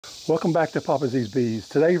Welcome back to Papa's Bees.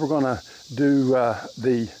 Today we're going to do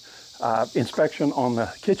the inspection on the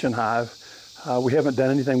kitchen hive. We haven't done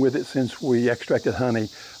anything with it since we extracted honey.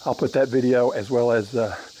 I'll put that video as well as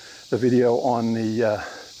the video on the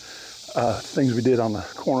things we did on the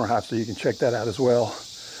corner hive, so you can check that out as well.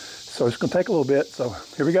 So it's going to take a little bit, so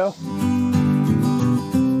here we go.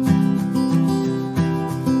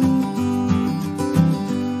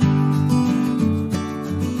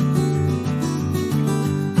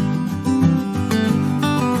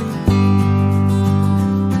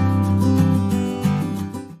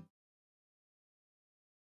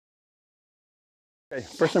 Okay,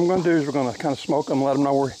 first thing I'm going to do is we're going to kind of smoke them, let them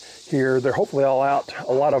know we're here. They're hopefully all out.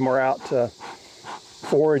 A lot of them are out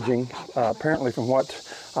foraging. Apparently, from what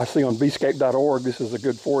I see on beescape.org, this is a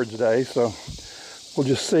good forage day, so we'll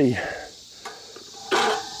just see.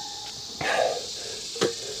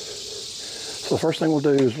 So the first thing we'll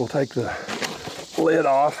do is we'll take the lid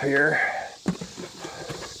off here,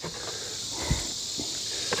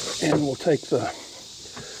 and we'll take the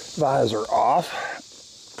visor off.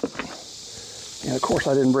 And of course,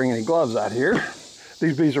 I didn't bring any gloves out here.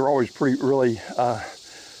 These bees are always really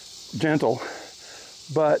gentle,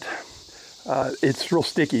 but it's real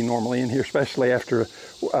sticky normally in here, especially after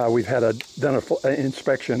we've had done an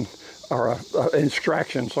inspection or an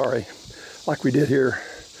extraction, sorry, like we did here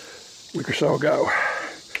a week or so ago.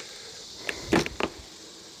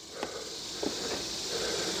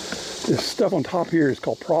 This stuff on top here is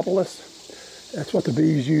called propolis. That's what the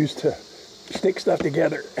bees use to stick stuff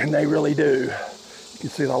together, and they really do. You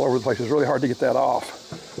can see it all over the place. It's really hard to get that off.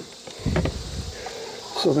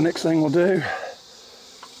 So the next thing we'll do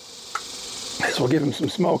is we'll give them some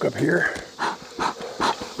smoke up here. I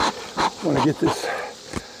want to get this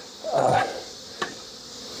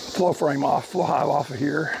flow hive off of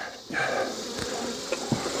here.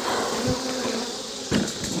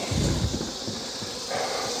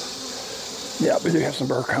 Yeah, we do have some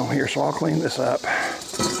burr comb here, so I'll clean this up.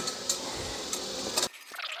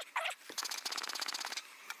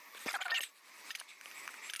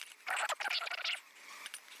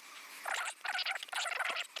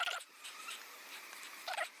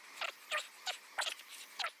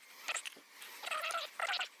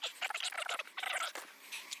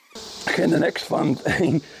 Okay, and the next fun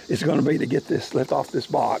thing is going to be to get this lift off this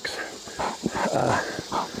box.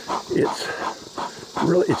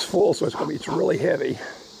 It's full, so it's really heavy.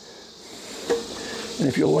 And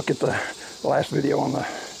if you look at the last video on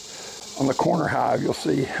the corner hive, you'll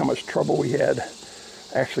see how much trouble we had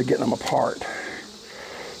actually getting them apart.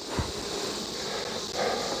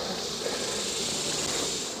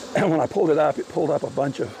 And when I pulled it up a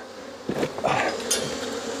bunch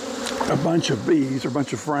of bees, or a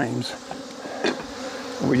bunch of frames.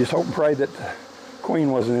 And we just hope and pray that the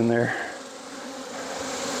queen wasn't in there.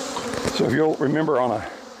 So if you'll remember on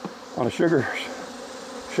a sugar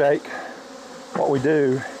shake, what we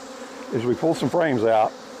do is we pull some frames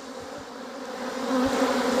out.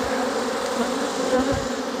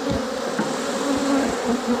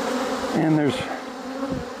 And there's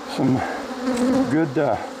some good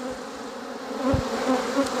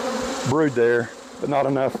brood there, but not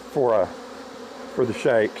enough for the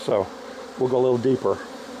shake, so we'll go a little deeper.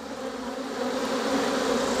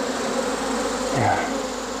 Yeah.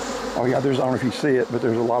 Oh yeah, I don't know if you see it, but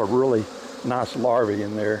there's a lot of really nice larvae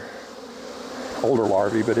in there. Older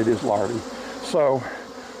larvae, but it is larvae. So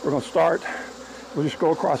we're going to start. We'll just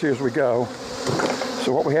go across here as we go.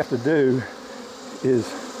 So what we have to do is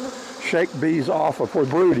shake bees off of where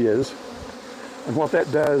brood is, and what that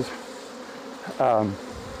does,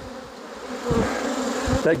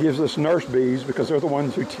 that gives us nurse bees, because they're the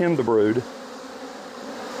ones who tend the brood.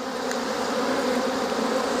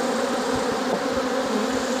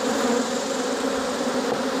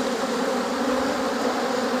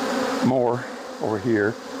 More over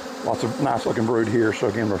here. Lots of nice looking brood here. So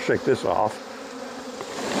again, we'll shake this off.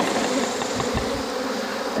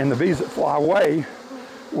 And the bees that fly away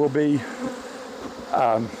will be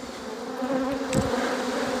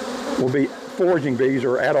foraging bees,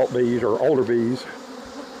 or adult bees, or older bees.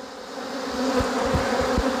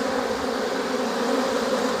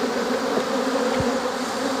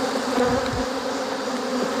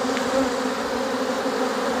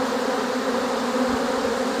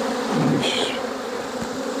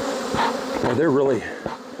 Well, they're really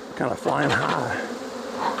kind of flying high.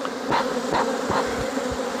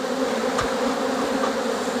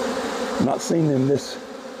 I've not seen them this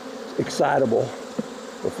excitable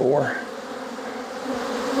before.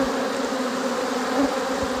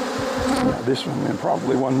 Now this one, and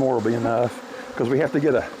probably one more will be enough, because we have to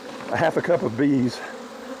get a half a cup of bees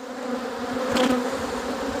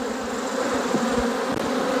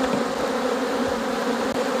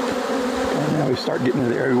start getting to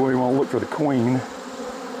the area where we want to look for the queen.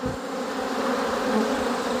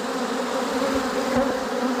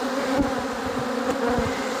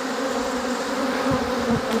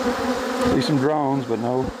 See some drones, but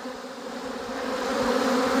no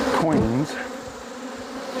queens.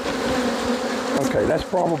 Okay, that's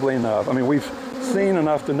probably enough. I mean, we've seen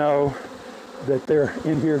enough to know that they're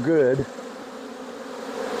in here good.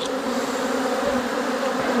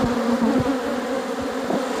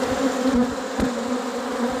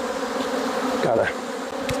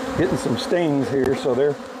 Getting some stings here, so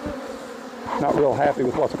they're not real happy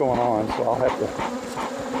with what's going on, so I'll have to.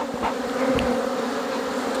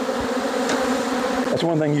 That's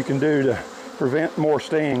one thing you can do to prevent more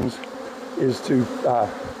stings, is to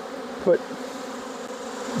put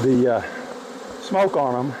the smoke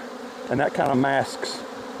on them, and that kind of masks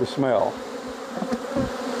the smell.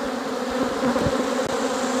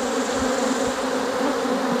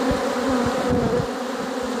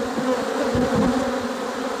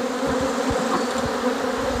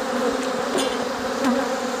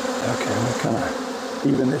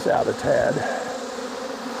 Even this out a tad.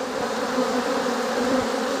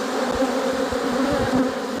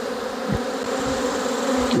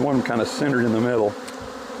 You want them kind of centered in the middle.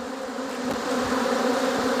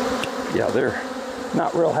 Yeah, they're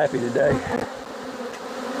not real happy today.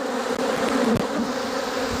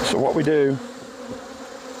 So what we do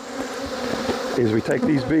is we take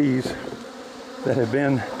these bees that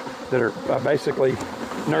are basically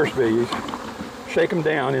nurse bees, shake them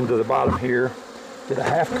down into the bottom here, get a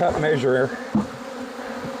half cup measure,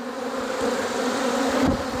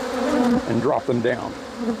 and drop them down.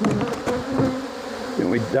 Then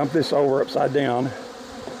we dump this over upside down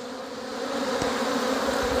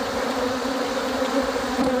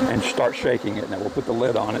and start shaking it. Now we'll put the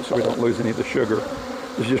lid on it so we don't lose any of the sugar.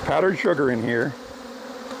 There's just powdered sugar in here.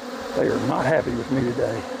 They are not happy with me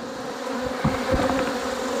today.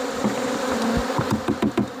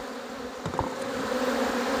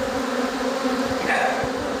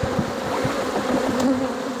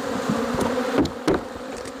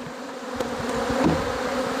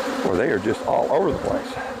 They are just all over the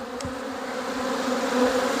place.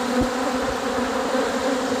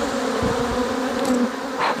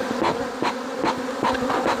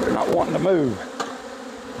 They're not wanting to move.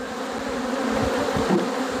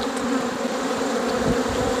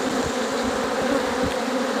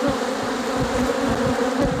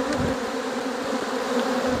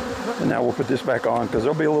 And now we'll put this back on because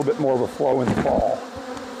there'll be a little bit more of a flow in the fall.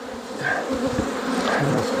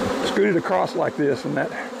 And scoot it across like this, and that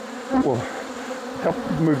will help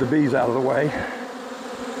move the bees out of the way.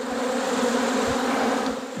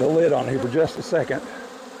 The lid on here for just a second.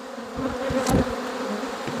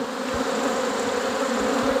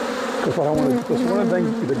 Because what I want to, because one of the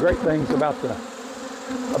things, the great things about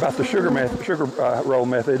the sugar roll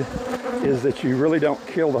method is that you really don't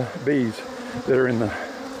kill the bees that are in the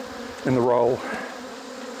roll.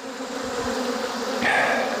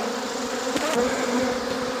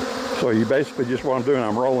 So you basically just, what I'm doing,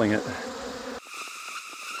 I'm rolling it.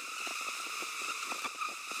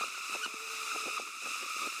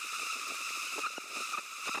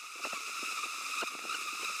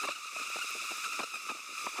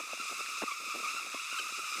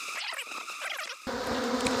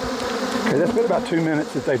 Okay, that's been about 2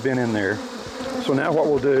 minutes that they've been in there. So now what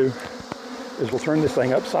we'll do is we'll turn this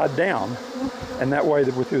thing upside down, and that way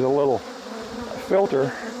that through the little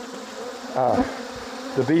filter,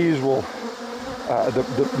 the bees will,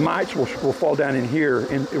 the mites will fall down in here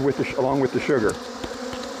along with the sugar.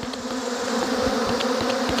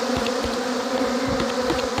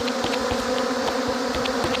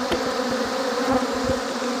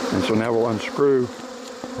 And so now we'll unscrew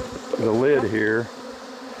the lid here,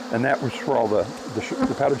 and that was where all the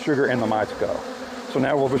powdered sugar and the mites go. So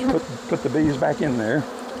now we'll just put the bees back in there.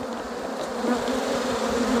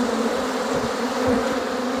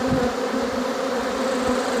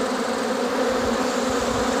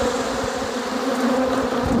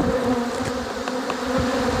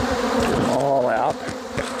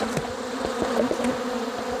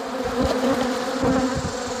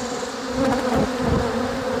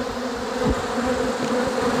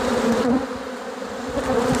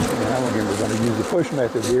 Push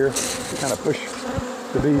method here to kind of push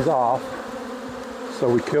the bees off so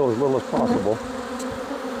we kill as little as possible.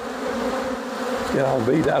 Get all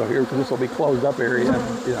the bees out of here because this will be closed up area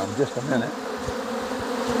in just a minute.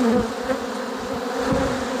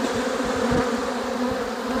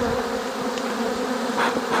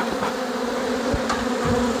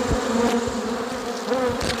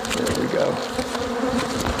 There we go.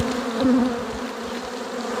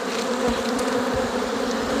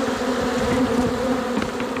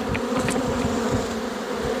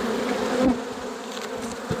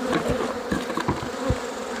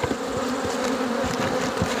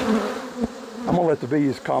 let the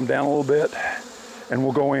bees calm down a little bit, and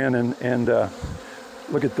we'll go in and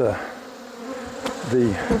look at the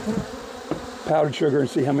powdered sugar and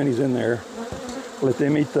see how many's in there. Let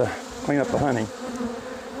them clean up the honey,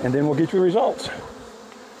 and then we'll get you the results.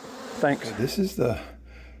 Thanks. This is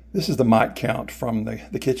the mite count from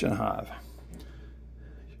the kitchen hive.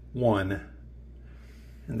 1,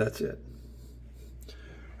 and that's it.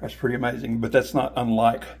 That's pretty amazing, but that's not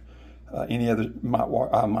unlike any other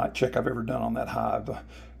mite check I've ever done on that hive.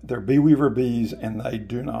 They're bee weaver bees, and they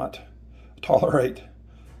do not tolerate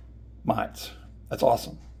mites. That's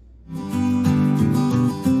awesome.